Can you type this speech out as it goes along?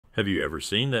Have you ever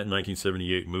seen that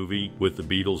 1978 movie with the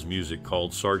Beatles music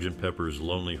called Sgt. Pepper's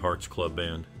Lonely Hearts Club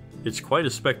Band? It's quite a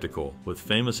spectacle with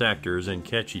famous actors and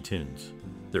catchy tunes.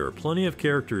 There are plenty of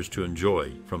characters to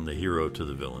enjoy, from the hero to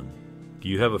the villain. Do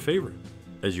you have a favorite?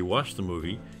 As you watch the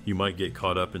movie, you might get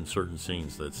caught up in certain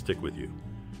scenes that stick with you.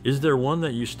 Is there one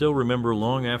that you still remember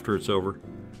long after it's over?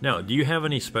 Now, do you have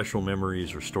any special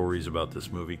memories or stories about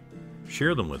this movie?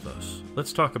 Share them with us.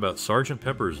 Let's talk about Sgt.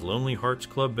 Pepper's Lonely Hearts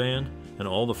Club Band and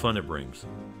all the fun it brings.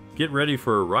 Get ready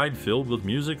for a ride filled with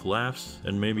music, laughs,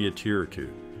 and maybe a tear or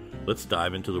two. Let's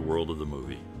dive into the world of the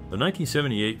movie. The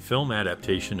 1978 film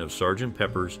adaptation of Sgt.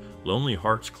 Pepper's Lonely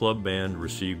Hearts Club Band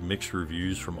received mixed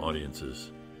reviews from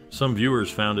audiences. Some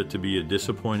viewers found it to be a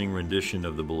disappointing rendition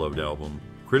of the beloved album,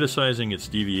 criticizing its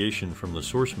deviation from the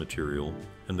source material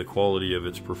and the quality of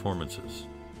its performances.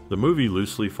 The movie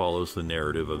loosely follows the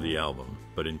narrative of the album,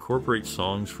 but incorporates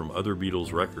songs from other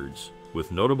Beatles records,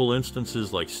 with notable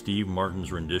instances like Steve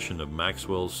Martin's rendition of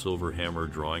Maxwell's Silver Hammer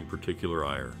drawing particular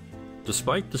ire.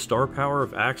 Despite the star power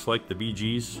of acts like the Bee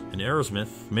Gees and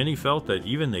Aerosmith, many felt that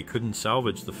even they couldn't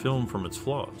salvage the film from its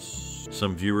flaws.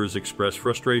 Some viewers expressed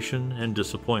frustration and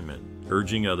disappointment,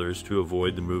 urging others to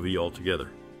avoid the movie altogether.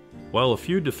 While a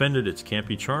few defended its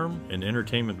campy charm and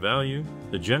entertainment value,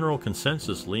 the general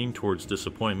consensus leaned towards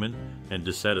disappointment and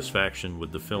dissatisfaction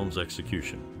with the film's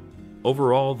execution.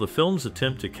 Overall, the film's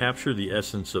attempt to capture the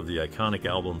essence of the iconic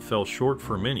album fell short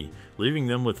for many, leaving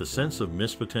them with a sense of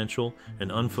missed potential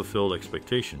and unfulfilled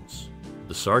expectations.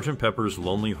 The Sgt. Pepper's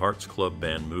Lonely Hearts Club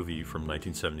Band movie from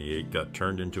 1978 got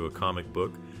turned into a comic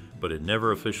book, but it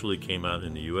never officially came out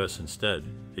in the US instead.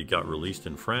 It got released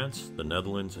in France, the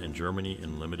Netherlands, and Germany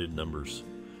in limited numbers.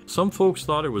 Some folks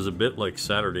thought it was a bit like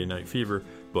Saturday Night Fever,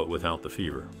 but without the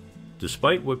fever.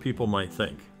 Despite what people might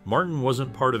think, Martin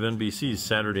wasn't part of NBC's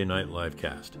Saturday Night Live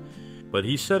cast, but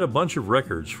he set a bunch of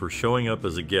records for showing up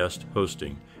as a guest,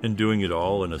 hosting, and doing it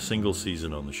all in a single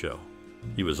season on the show.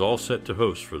 He was all set to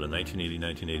host for the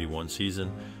 1980-1981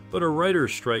 season, but a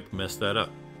writer's strike messed that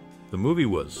up. The movie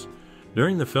was.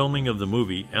 During the filming of the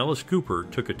movie, Alice Cooper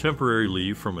took a temporary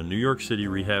leave from a New York City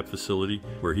rehab facility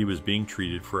where he was being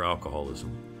treated for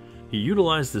alcoholism. He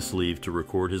utilized this leave to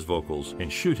record his vocals and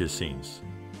shoot his scenes.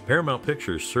 Paramount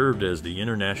Pictures served as the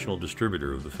international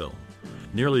distributor of the film.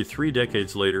 Nearly 3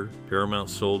 decades later, Paramount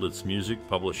sold its music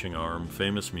publishing arm,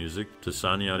 Famous Music, to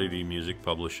Sony Music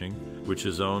Publishing, which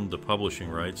has owned the publishing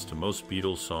rights to most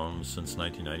Beatles songs since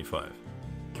 1995.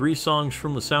 3 songs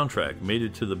from the soundtrack made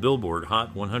it to the Billboard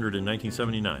Hot 100 in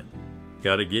 1979.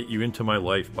 Gotta Get You Into My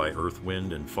Life by Earth,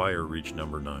 Wind & Fire reached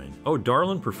number 9. Oh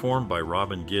Darlin', performed by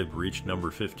Rob and Gibb, reached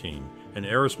number 15, and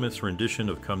Aerosmith's rendition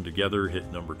of Come Together hit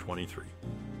number 23.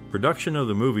 Production of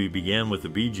the movie began with the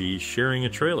Bee Gees sharing a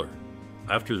trailer.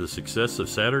 After the success of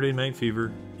Saturday Night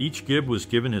Fever, each Gibb was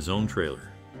given his own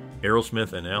trailer.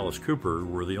 Aerosmith and Alice Cooper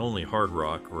were the only hard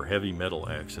rock or heavy metal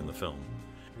acts in the film.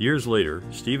 Years later,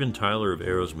 Steven Tyler of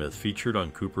Aerosmith featured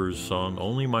on Cooper's song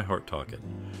Only My Heart Talkin'.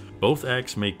 Both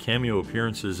acts made cameo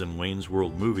appearances in Wayne's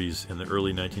World movies in the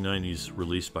early 1990s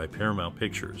released by Paramount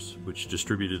Pictures, which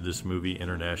distributed this movie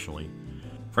internationally.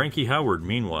 Frankie Howerd,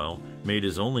 meanwhile, made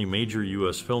his only major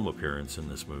U.S. film appearance in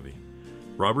this movie.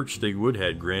 Robert Stigwood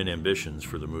had grand ambitions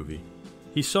for the movie.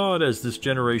 He saw it as this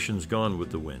generation's Gone with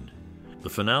the Wind. The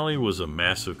finale was a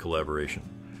massive collaboration.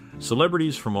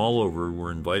 Celebrities from all over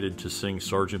were invited to sing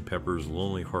Sgt. Pepper's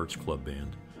Lonely Hearts Club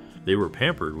Band. They were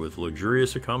pampered with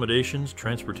luxurious accommodations,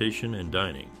 transportation, and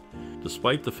dining.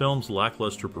 Despite the film's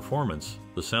lackluster performance,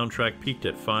 the soundtrack peaked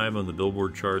at 5 on the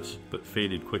Billboard charts, but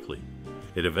faded quickly.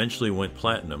 It eventually went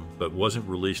platinum, but wasn't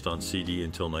released on CD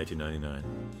until 1999.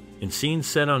 In scenes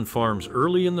set on farms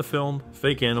early in the film,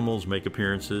 fake animals make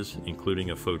appearances, including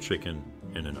a faux chicken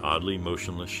and an oddly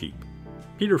motionless sheep.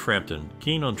 Peter Frampton,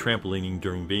 keen on trampolining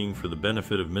during being for the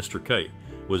benefit of Mr. Kite,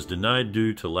 was denied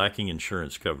due to lacking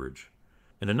insurance coverage.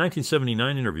 In a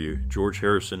 1979 interview, George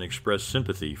Harrison expressed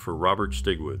sympathy for Robert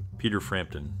Stigwood, Peter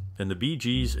Frampton, and the Bee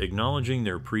Gees, acknowledging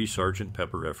their pre-Sgt.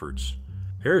 Pepper efforts.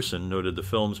 Harrison noted the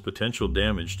film's potential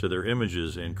damage to their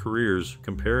images and careers,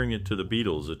 comparing it to the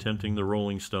Beatles attempting the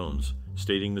Rolling Stones,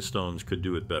 stating the Stones could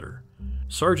do it better.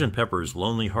 Sgt. Pepper's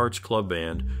Lonely Hearts Club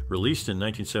Band, released in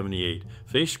 1978,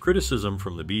 faced criticism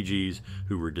from the Bee Gees,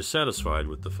 who were dissatisfied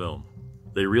with the film.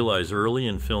 They realized early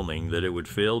in filming that it would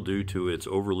fail due to its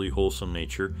overly wholesome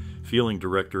nature, feeling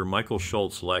director Michael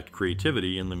Schultz lacked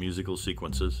creativity in the musical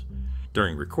sequences.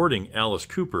 During recording, Alice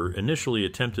Cooper initially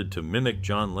attempted to mimic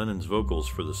John Lennon's vocals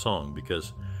for the song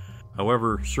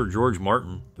however, Sir George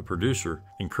Martin, the producer,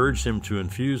 encouraged him to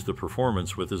infuse the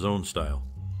performance with his own style.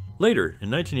 Later, in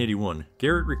 1981,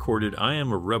 Garrett recorded I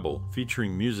Am a Rebel,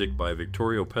 featuring music by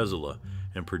Vittorio Pezzola,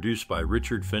 and produced by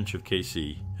Richard Finch of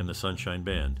KC and the Sunshine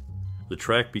Band. The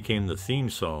track became the theme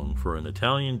song for an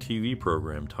Italian TV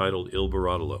program titled Il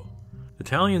Baratolo.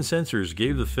 Italian censors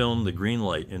gave the film the green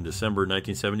light in December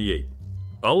 1978.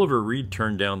 Oliver Reed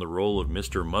turned down the role of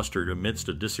Mr. Mustard amidst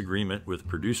a disagreement with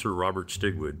producer Robert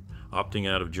Stigwood, opting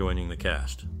out of joining the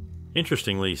cast.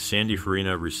 Interestingly, Sandy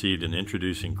Farina received an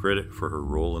introducing credit for her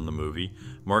role in the movie,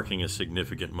 marking a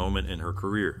significant moment in her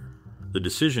career. The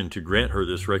decision to grant her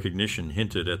this recognition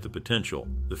hinted at the potential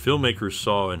the filmmakers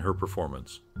saw in her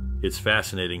performance. It's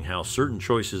fascinating how certain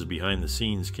choices behind the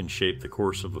scenes can shape the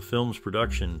course of a film's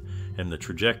production and the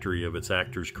trajectory of its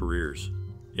actors' careers.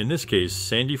 In this case,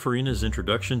 Sandy Farina's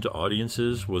introduction to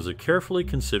audiences was a carefully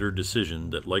considered decision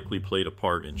that likely played a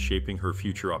part in shaping her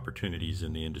future opportunities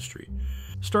in the industry.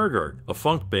 Stargard, a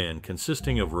funk band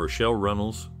consisting of Rochelle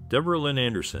Reynolds, Deborah Lynn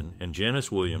Anderson, and Janice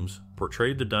Williams,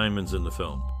 portrayed the Diamonds in the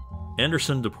film.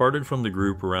 Anderson departed from the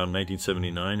group around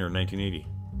 1979 or 1980.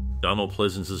 Donald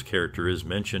Pleasence's character is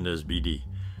mentioned as BD,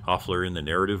 Hoffler in the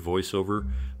narrative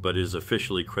voiceover, but is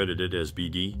officially credited as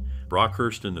BD,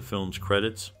 Brockhurst in the film's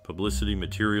credits, publicity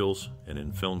materials, and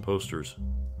in film posters.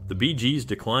 The Bee Gees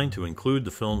declined to include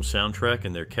the film's soundtrack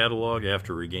in their catalog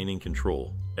after regaining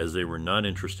control, as they were not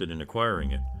interested in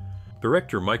acquiring it.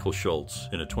 Director Michael Schultz,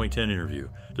 in a 2010 interview,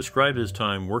 described his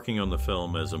time working on the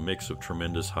film as a mix of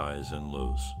tremendous highs and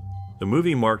lows. The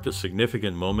movie marked a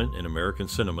significant moment in American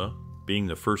cinema, being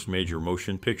the first major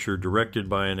motion picture directed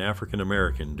by an African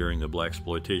American during the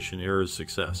blaxploitation era's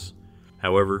success.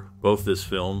 However, both this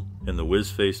film and the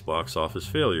whiz-faced box office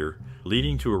failure,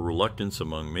 leading to a reluctance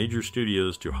among major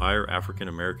studios to hire African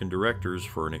American directors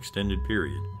for an extended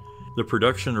period. The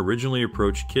production originally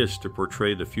approached Kiss to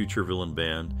portray the future villain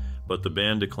band, but the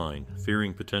band declined,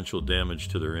 fearing potential damage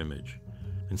to their image.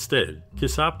 Instead,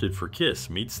 Kiss opted for Kiss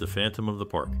Meets the Phantom of the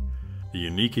Park. The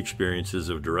unique experiences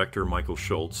of director Michael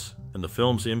Schultz and the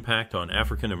film's impact on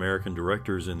African American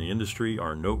directors in the industry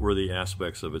are noteworthy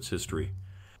aspects of its history.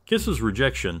 Kiss's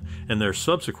rejection and their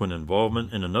subsequent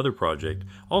involvement in another project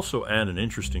also add an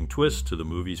interesting twist to the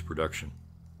movie's production.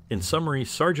 In summary,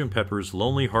 Sgt. Pepper's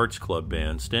Lonely Hearts Club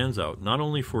Band stands out not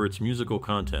only for its musical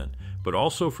content, but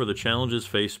also for the challenges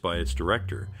faced by its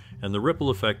director and the ripple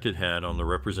effect it had on the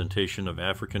representation of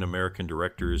African American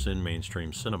directors in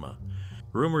mainstream cinema.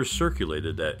 Rumors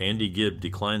circulated that Andy Gibb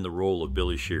declined the role of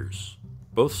Billy Shears.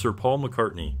 Both Sir Paul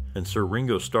McCartney and Sir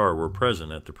Ringo Starr were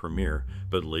present at the premiere,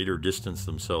 but later distanced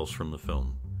themselves from the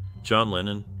film. John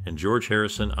Lennon and George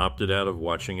Harrison opted out of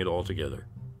watching it altogether.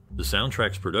 The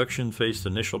soundtrack's production faced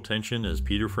initial tension as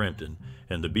Peter Frampton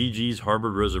and the Bee Gees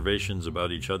harbored reservations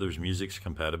about each other's music's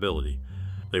compatibility.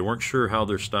 They weren't sure how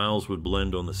their styles would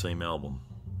blend on the same album.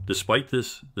 Despite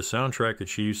this, the soundtrack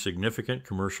achieved significant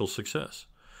commercial success.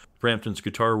 Frampton's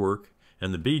guitar work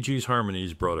and the Bee Gees'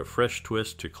 harmonies brought a fresh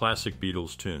twist to classic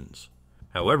Beatles tunes.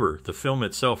 However, the film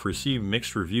itself received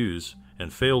mixed reviews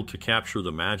and failed to capture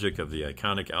the magic of the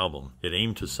iconic album it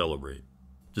aimed to celebrate.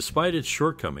 Despite its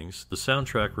shortcomings, the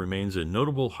soundtrack remains a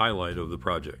notable highlight of the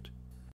project.